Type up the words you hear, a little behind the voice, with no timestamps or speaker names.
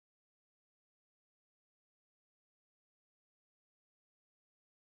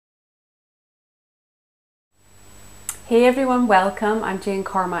Hey everyone, welcome. I'm Jane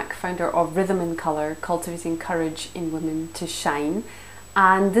Cormack, founder of Rhythm in Colour, cultivating courage in women to shine.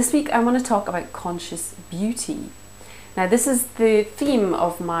 And this week I want to talk about conscious beauty. Now this is the theme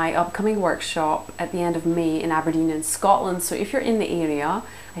of my upcoming workshop at the end of May in Aberdeen in Scotland. So if you're in the area,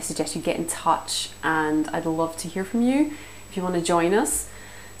 I suggest you get in touch and I'd love to hear from you if you want to join us.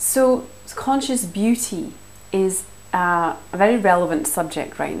 So conscious beauty is a very relevant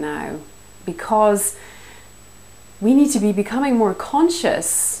subject right now because we need to be becoming more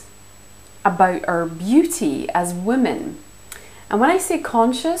conscious about our beauty as women. And when I say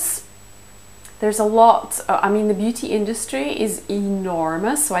conscious, there's a lot, the beauty industry is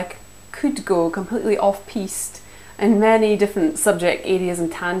enormous, so I could go completely off-piste in many different subject areas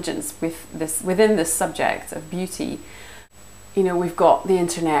and tangents within this subject of beauty. You know, we've got the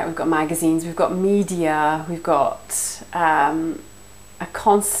internet, we've got magazines, we've got media, we've got a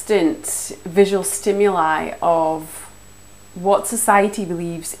constant visual stimuli of what society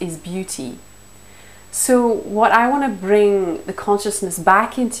believes is beauty. So what I want to bring the consciousness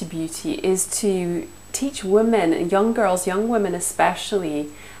back into beauty is to teach women, and young girls, young women especially,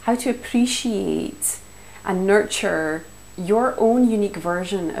 how to appreciate and nurture your own unique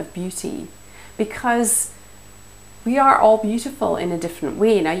version of beauty, because we are all beautiful in a different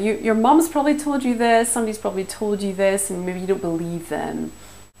way. Now, your mum's probably told you this, somebody's probably told you this, and maybe you don't believe them.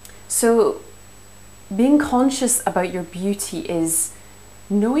 So being conscious about your beauty is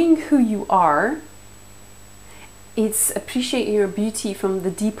knowing who you are. It's appreciating your beauty from the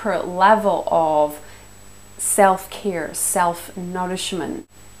deeper level of self-care, self-nourishment.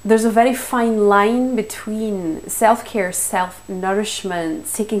 There's a very fine line between self-care, self-nourishment,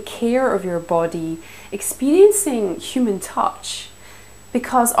 taking care of your body, experiencing human touch.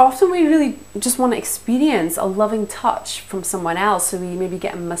 Because often we really just want to experience a loving touch from someone else. So we maybe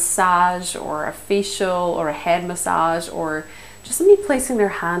get a massage or a facial or a head massage, or just somebody placing their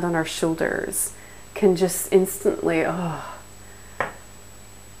hand on our shoulders can just instantly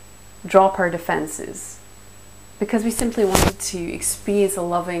drop our defenses, because we simply wanted to experience a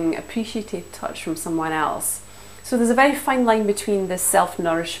loving, appreciative touch from someone else. So there's a very fine line between this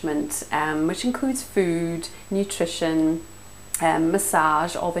self-nourishment, which includes food, nutrition,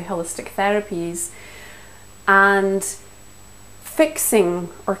 massage, all the holistic therapies, and fixing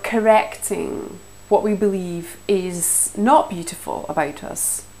or correcting what we believe is not beautiful about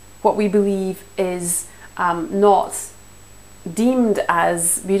us, what we believe is not deemed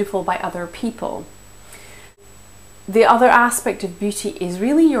as beautiful by other people. The other aspect of beauty is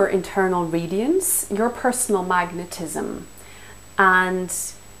really your internal radiance, your personal magnetism, and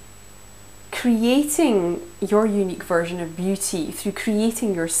creating your unique version of beauty through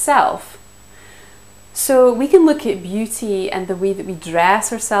creating yourself. So we can look at beauty and the way that we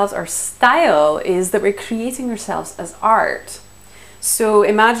dress ourselves. Our style is that we're creating ourselves as art. So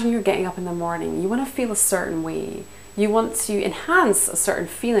imagine you're getting up in the morning, you want to feel a certain way. You want to enhance a certain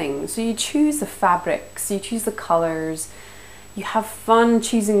feeling, so you choose the fabrics, you choose the colours, you have fun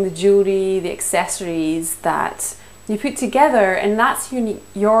choosing the jewellery, the accessories that you put together, and that's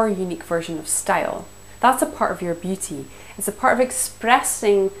your unique version of style. That's a part of your beauty. It's a part of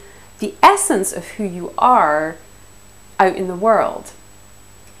expressing the essence of who you are out in the world.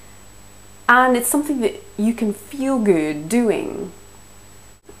 And it's something that you can feel good doing.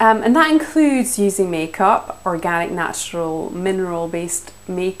 And that includes using makeup, organic, natural, mineral-based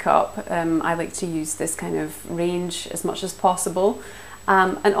makeup. I like to use this kind of range as much as possible.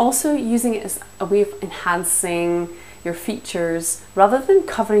 And also using it as a way of enhancing your features rather than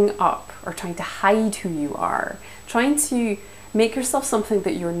covering up or trying to hide who you are, trying to make yourself something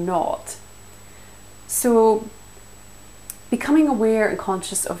that you're not. So becoming aware and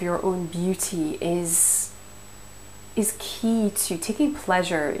conscious of your own beauty is key to taking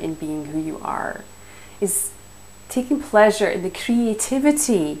pleasure in being who you are, is taking pleasure in the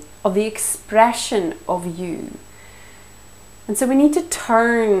creativity of the expression of you. And so we need to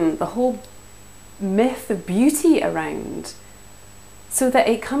turn the whole myth of beauty around so that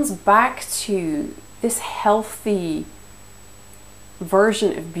it comes back to this healthy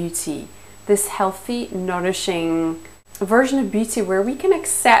version of beauty, this healthy, nourishing version of beauty where we can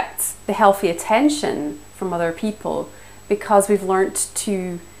accept the healthy attention from other people because we've learnt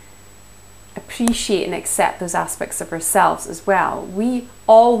to appreciate and accept those aspects of ourselves as well. We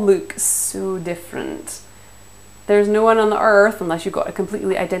all look so different. There's no one on the earth, unless you've got a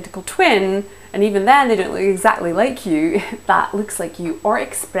completely identical twin, and even then they don't look exactly like you, that looks like you or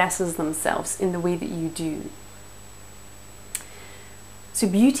expresses themselves in the way that you do. So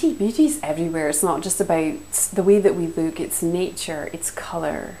beauty is everywhere. It's not just about the way that we look, it's nature, it's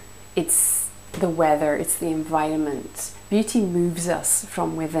colour, it's the weather, it's the environment. Beauty moves us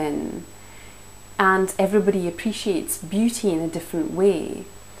from within, and everybody appreciates beauty in a different way.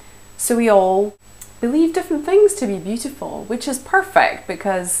 So we all believe different things to be beautiful, which is perfect,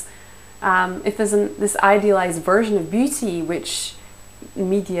 because if there's this idealized version of beauty which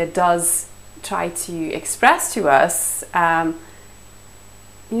media does try to express to us,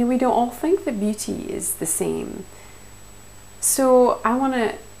 we don't all think that beauty is the same. So I want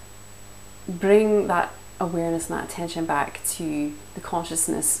to bring that awareness and that attention back to the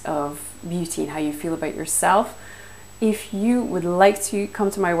consciousness of beauty and how you feel about yourself. If you would like to come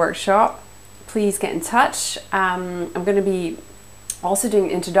to my workshop, please get in touch. I'm going to be also doing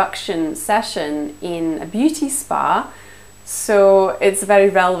an introduction session in a beauty spa. So it's a very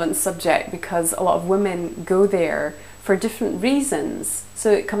relevant subject because a lot of women go there for different reasons.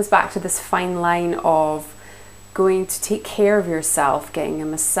 So it comes back to this fine line of going to take care of yourself, getting a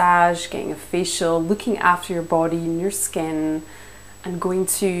massage, getting a facial, looking after your body and your skin, and going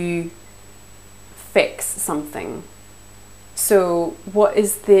to fix something. So what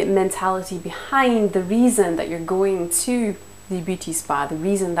is the mentality behind the reason that you're going to the beauty spa, the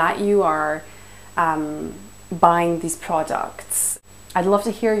reason that you are buying these products? I'd love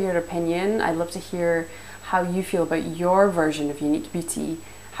to hear your opinion. I'd love to hear how you feel about your version of unique beauty,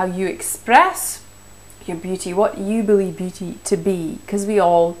 how you express your beauty, what you believe beauty to be, because we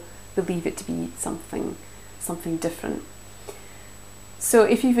all believe it to be something different. So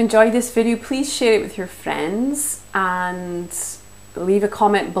if you've enjoyed this video, please share it with your friends and leave a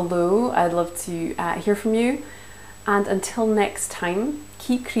comment below. I'd love to hear from you. And until next time,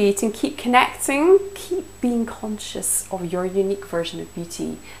 keep creating, keep connecting, keep being conscious of your unique version of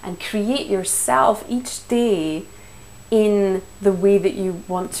beauty, and create yourself each day in the way that you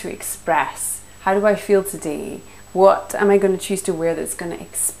want to express. How do I feel today? What am I going to choose to wear that's going to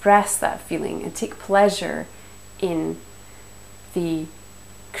express that feeling and take pleasure in the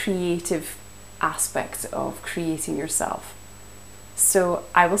creative aspect of creating yourself? So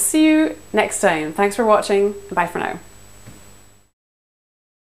I will see you next time. Thanks for watching. Bye for now.